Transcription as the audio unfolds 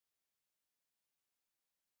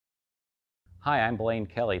Hi, I'm Blaine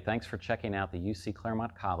Kelly. Thanks for checking out the UC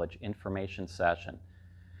Clermont College information session.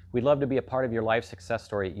 We'd love to be a part of your life success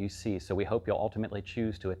story at UC, so we hope you'll ultimately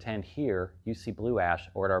choose to attend here, UC Blue Ash,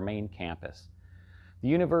 or at our main campus. The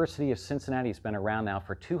University of Cincinnati has been around now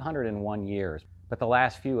for 201 years, but the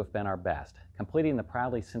last few have been our best, completing the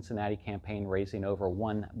Proudly Cincinnati campaign, raising over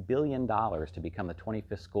 $1 billion to become the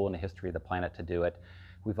 25th school in the history of the planet to do it.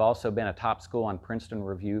 We've also been a top school on Princeton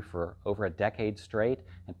Review for over a decade straight,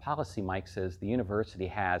 and Policy Mike says the university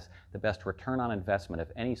has the best return on investment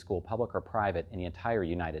of any school, public or private, in the entire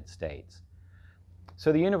United States.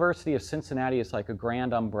 So the University of Cincinnati is like a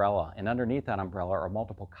grand umbrella, and underneath that umbrella are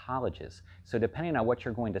multiple colleges. So depending on what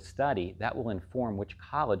you're going to study, that will inform which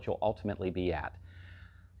college you'll ultimately be at.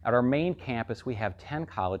 At our main campus, we have 10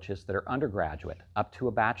 colleges that are undergraduate, up to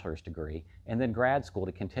a bachelor's degree, and then grad school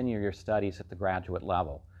to continue your studies at the graduate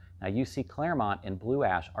level. Now, UC Clermont and Blue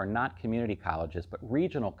Ash are not community colleges, but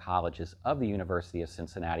regional colleges of the University of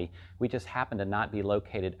Cincinnati. We just happen to not be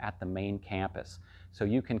located at the main campus. So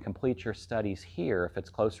you can complete your studies here if it's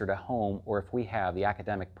closer to home or if we have the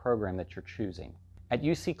academic program that you're choosing. At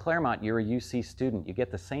UC Clermont, you're a UC student. You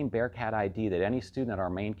get the same Bearcat ID that any student at our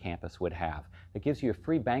main campus would have. It gives you a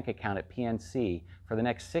free bank account at PNC for the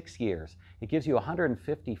next 6 years. It gives you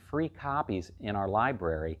 150 free copies in our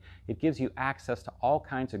library. It gives you access to all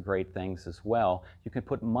kinds of great things as well. You can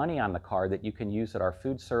put money on the card that you can use at our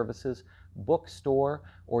food services, bookstore,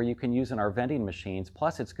 or you can use in our vending machines.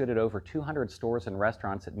 Plus, it's good at over 200 stores and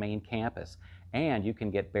restaurants at main campus. And you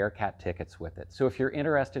can get Bearcat tickets with it. So if you're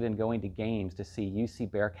interested in going to games to see UC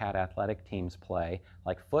Bearcat athletic teams play,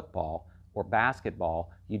 like football or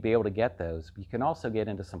basketball, you'd be able to get those. You can also get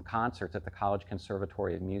into some concerts at the College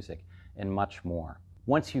Conservatory of Music and much more.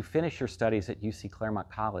 Once you finish your studies at UC Clermont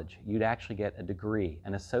College, you'd actually get a degree,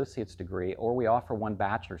 an associate's degree, or we offer one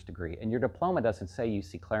bachelor's degree. And your diploma doesn't say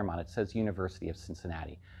UC Clermont, it says University of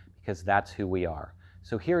Cincinnati, because that's who we are.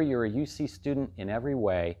 So here you're a UC student in every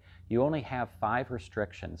way. You only have 5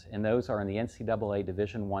 restrictions, and those are in the NCAA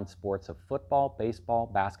Division I sports of football, baseball,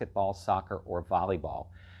 basketball, soccer, or volleyball.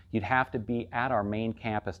 You'd have to be at our main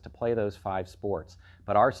campus to play those 5 sports,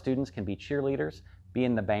 but our students can be cheerleaders, be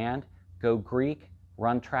in the band, go Greek,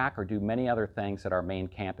 run track, or do many other things at our main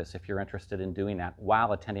campus if you're interested in doing that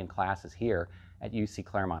while attending classes here at UC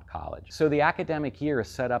Clermont College. So the academic year is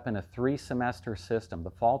set up in a 3-semester system. The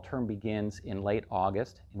fall term begins in late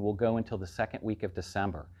August and will go until the second week of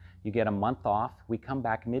December. You get a month off. We come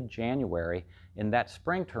back mid-January, and that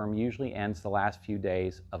spring term usually ends the last few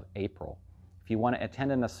days of April. If you want to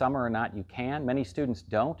attend in the summer or not, you can. Many students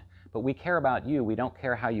don't, but we care about you. We don't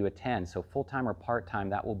care how you attend, so full-time or part-time,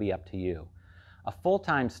 that will be up to you. A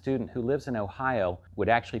full-time student who lives in Ohio would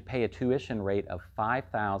actually pay a tuition rate of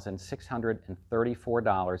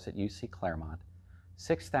 $5,634 at UC Clermont,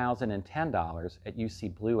 $6,010 at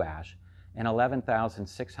UC Blue Ash, and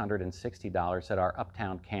 $11,660 at our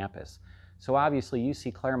Uptown campus. So obviously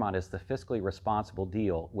UC Clermont is the fiscally responsible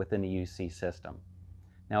deal within the UC system.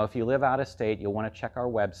 Now if you live out of state, you'll want to check our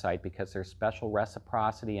website because there's special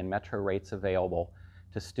reciprocity and metro rates available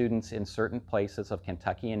to students in certain places of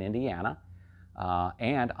Kentucky and Indiana.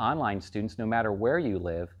 And online students, no matter where you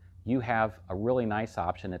live, you have a really nice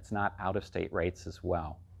option. It's not out-of-state rates as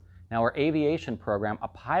well. Now our aviation program, a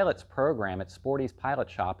pilot's program at Sporty's Pilot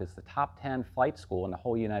Shop, is the top 10 flight school in the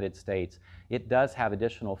whole United States. It does have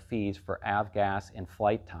additional fees for avgas and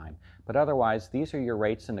flight time, but otherwise these are your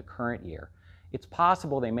rates in the current year. It's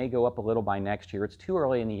possible they may go up a little by next year. It's too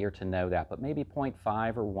early in the year to know that, but maybe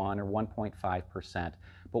 0.5 or 1 or 1.5%.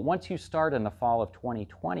 But once you start in the fall of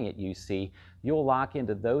 2020 at UC, you'll lock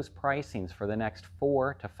into those pricings for the next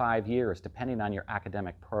 4 to 5 years, depending on your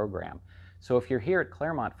academic program. So if you're here at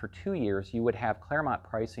Clermont for 2 years, you would have Clermont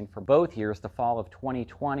pricing for both years, the fall of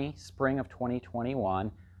 2020, spring of 2021,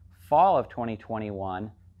 fall of 2021,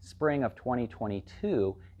 spring of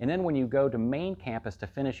 2022, and then when you go to main campus to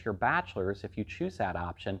finish your bachelor's, if you choose that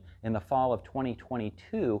option, in the fall of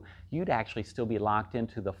 2022, you'd actually still be locked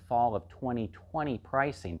into the fall of 2020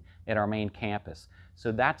 pricing at our main campus.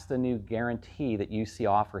 So that's the new guarantee that UC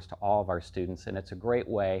offers to all of our students, and it's a great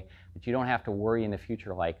way that you don't have to worry in the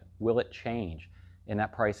future like, will it change? And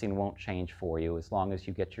that pricing won't change for you as long as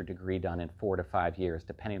you get your degree done in 4 to 5 years,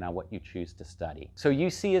 depending on what you choose to study. So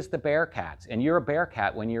UC is the Bearcats, and you're a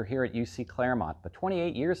Bearcat when you're here at UC Clermont. But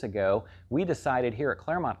 28 years ago, we decided here at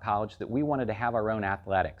Clermont College that we wanted to have our own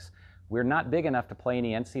athletics. We're not big enough to play in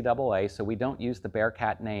the NCAA, so we don't use the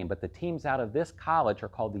Bearcat name, but the teams out of this college are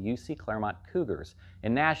called the UC Clermont Cougars,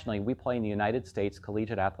 and nationally we play in the United States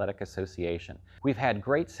Collegiate Athletic Association. We've had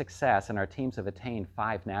great success, and our teams have attained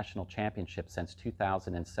 5 national championships since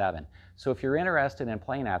 2007. So if you're interested in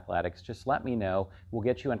playing athletics, just let me know. We'll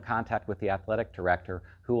get you in contact with the athletic director,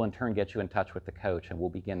 who will in turn get you in touch with the coach, and we'll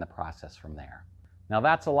begin the process from there. Now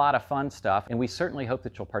that's a lot of fun stuff, and we certainly hope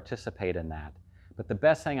that you'll participate in that. But the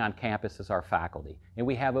best thing on campus is our faculty, and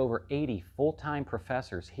we have over 80 full-time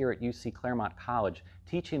professors here at UC Clermont College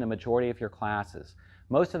teaching the majority of your classes.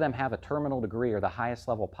 Most of them have a terminal degree or the highest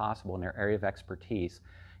level possible in their area of expertise.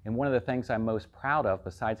 And one of the things I'm most proud of,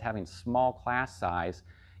 besides having small class size,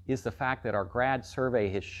 is the fact that our grad survey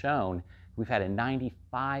has shown we've had a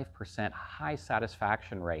 95% high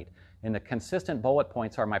satisfaction rate. And the consistent bullet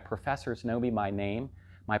points are: my professors know me by name,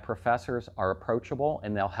 my professors are approachable,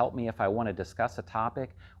 and they'll help me if I want to discuss a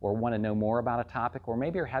topic or want to know more about a topic, or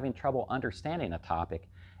maybe you're having trouble understanding a topic,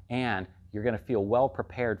 and you're going to feel well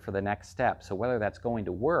prepared for the next step. So whether that's going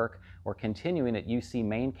to work or continuing at UC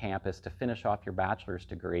main campus to finish off your bachelor's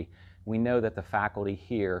degree, we know that the faculty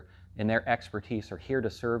here and their expertise are here to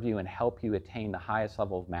serve you and help you attain the highest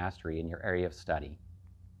level of mastery in your area of study.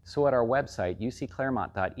 So at our website,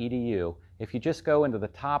 ucclermont.edu, if you just go into the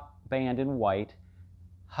top band in white,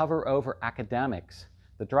 hover over academics,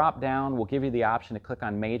 the drop down will give you the option to click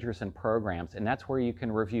on majors and programs, and that's where you can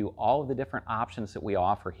review all of the different options that we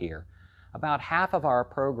offer here. About half of our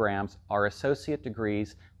programs are associate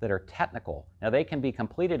degrees that are technical. Now they can be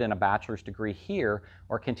completed in a bachelor's degree here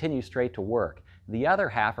or continue straight to work. The other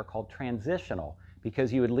half are called transitional,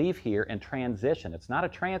 because you would leave here and transition. It's not a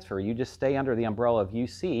transfer, you just stay under the umbrella of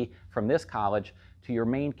UC from this college to your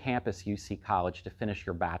main campus UC College to finish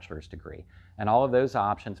your bachelor's degree. And all of those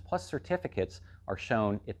options, plus certificates, are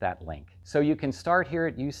shown at that link. So you can start here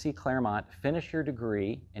at UC Clermont, finish your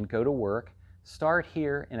degree, and go to work. Start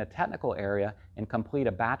here in a technical area and complete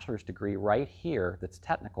a bachelor's degree right here that's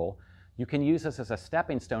technical. You can use this as a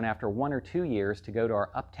stepping stone after 1 or 2 years to go to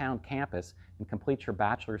our uptown campus and complete your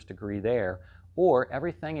bachelor's degree there. Or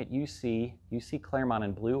everything at UC Clermont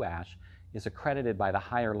and Blue Ash is accredited by the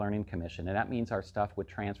Higher Learning Commission, and that means our stuff would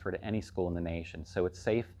transfer to any school in the nation. So it's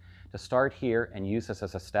safe to start here and use this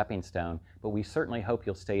as a stepping stone, but we certainly hope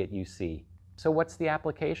you'll stay at UC. So what's the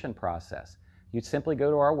application process? You'd simply go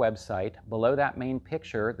to our website. Below that main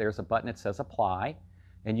picture, there's a button that says Apply,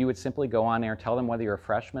 and you would simply go on there and tell them whether you're a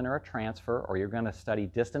freshman or a transfer, or you're going to study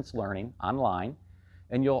distance learning online,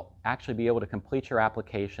 and you'll actually be able to complete your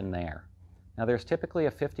application there. Now there's typically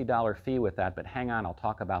a $50 fee with that, but hang on, I'll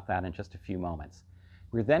talk about that in just a few moments.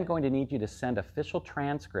 We're then going to need you to send official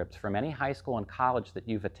transcripts from any high school and college that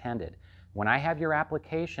you've attended. When I have your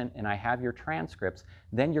application and I have your transcripts,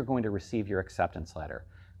 then you're going to receive your acceptance letter.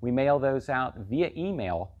 We mail those out via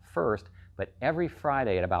email first, but every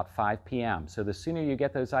Friday at about 5 p.m. So the sooner you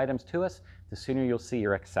get those items to us, the sooner you'll see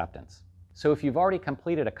your acceptance. So if you've already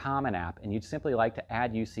completed a Common App and you'd simply like to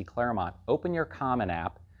add UC Clermont, open your Common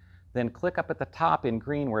App, then click up at the top in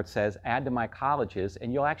green where it says Add to My Colleges,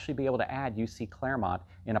 and you'll actually be able to add UC Clermont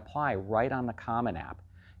and apply right on the Common App.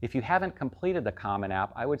 If you haven't completed the Common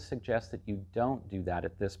App, I would suggest that you don't do that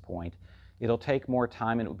at this point. It'll take more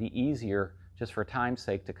time and it would be easier, just for time's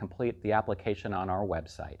sake, to complete the application on our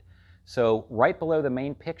website. So right below the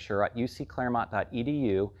main picture at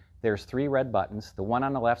ucclermont.edu, there's 3 red buttons. The one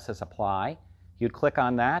on the left says Apply. You'd click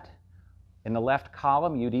on that. In the left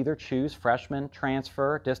column, you'd either choose freshman,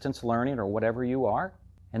 transfer, distance learning, or whatever you are.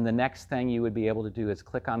 And the next thing you would be able to do is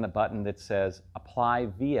click on the button that says Apply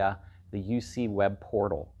via the UC web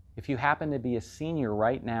portal. If you happen to be a senior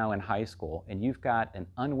right now in high school and you've got an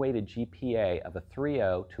unweighted GPA of a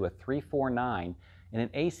 3.0 to a 3.49 and an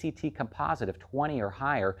ACT composite of 20 or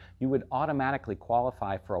higher, you would automatically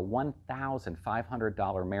qualify for a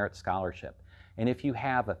 $1,500 merit scholarship. And if you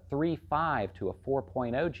have a 3.5 to a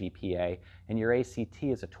 4.0 GPA and your ACT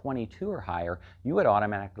is a 22 or higher, you would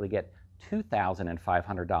automatically get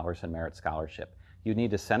 $2,500 in merit scholarship. You'd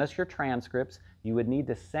need to send us your transcripts. You would need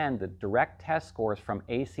to send the direct test scores from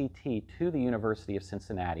ACT to the University of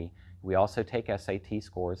Cincinnati. We also take SAT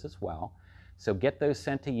scores as well. So get those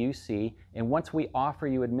sent to UC, and once we offer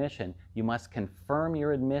you admission, you must confirm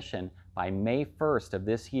your admission by May 1st of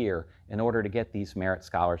this year in order to get these merit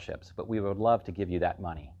scholarships, but we would love to give you that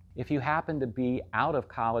money. If you happen to be out of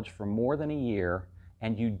college for more than a year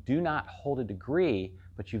and you do not hold a degree,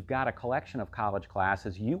 but you've got a collection of college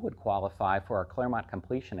classes, you would qualify for our Clermont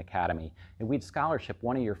Completion Academy, and we'd scholarship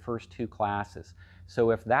one of your first 2 classes.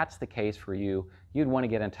 So if that's the case for you, you'd want to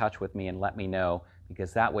get in touch with me and let me know,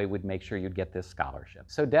 because that way we'd make sure you'd get this scholarship.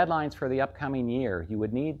 So deadlines for the upcoming year, you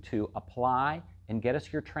would need to apply and get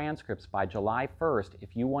us your transcripts by July 1st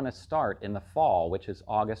if you want to start in the fall, which is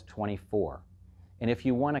August 24. And if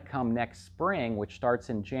you want to come next spring, which starts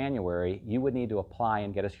in January, you would need to apply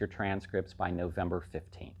and get us your transcripts by November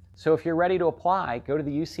 15th. So if you're ready to apply, go to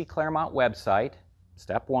the UC Clermont website.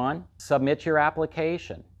 Step 1, submit your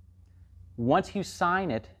application. Once you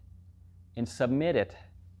sign it and submit it,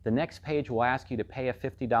 the next page will ask you to pay a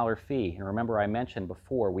 $50 fee. And remember, I mentioned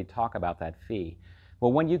before we'd talk about that fee.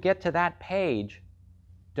 Well, when you get to that page,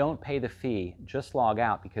 don't pay the fee. Just log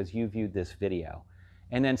out because you viewed this video.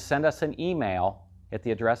 And then send us an email at the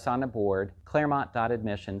address on the board,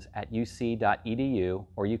 claremont.admissions@uc.edu,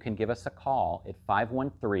 or you can give us a call at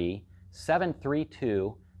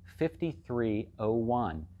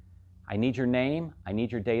 513-732-5301. I need your name, I need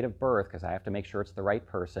your date of birth because I have to make sure it's the right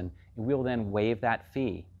person, and we'll then waive that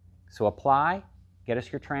fee. So apply, get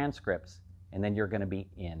us your transcripts, and then you're going to be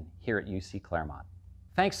in here at UC Clermont.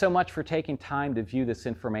 Thanks so much for taking time to view this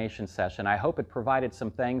information session. I hope it provided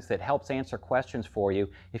some things that helps answer questions for you.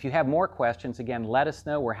 If you have more questions, again, let us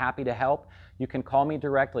know. We're happy to help. You can call me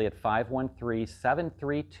directly at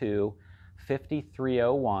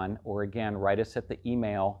 513-732-5301, or again, write us at the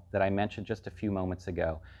email that I mentioned just a few moments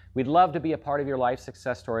ago. We'd love to be a part of your life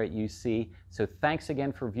success story at UC, so thanks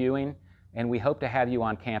again for viewing, and we hope to have you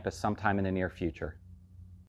on campus sometime in the near future.